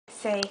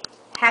Say,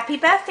 happy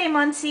birthday,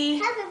 Monsy.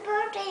 Happy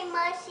birthday,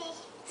 Monsy.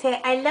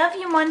 Say, I love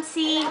you,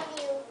 Monsy. I love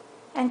you.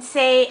 And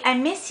say, I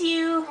miss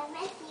you.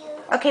 I miss you.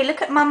 Okay,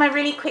 look at Mama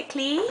really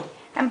quickly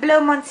and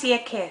blow Monsy a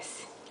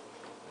kiss.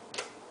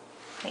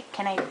 Wait,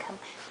 can I come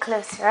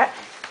closer?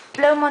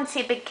 Blow Monsy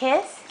a big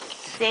kiss.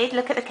 See,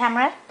 look at the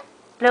camera.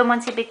 Blow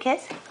Monsy a big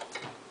kiss.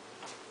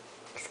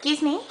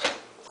 Excuse me.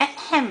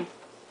 Ahem.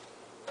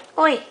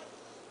 Oi.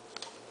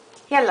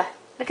 Yalla.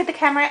 Look at the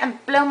camera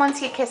and blow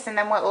Monsy a kiss and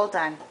then we're all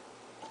done.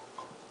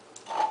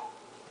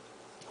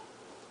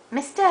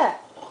 Mister.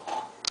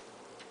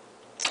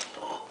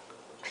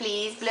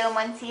 Please blow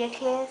Monsy a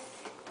kiss.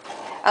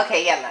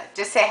 Okay, yalla.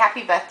 Just say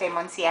happy birthday,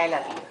 Monsy. I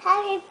love you.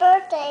 Happy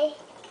birthday,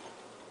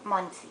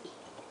 Monsy.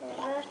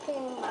 Happy birthday,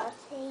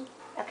 Monsy.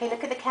 Okay,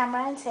 look at the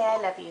camera and say I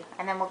love you.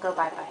 And then we'll go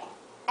bye-bye.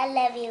 I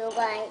love you,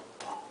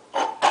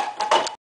 bye.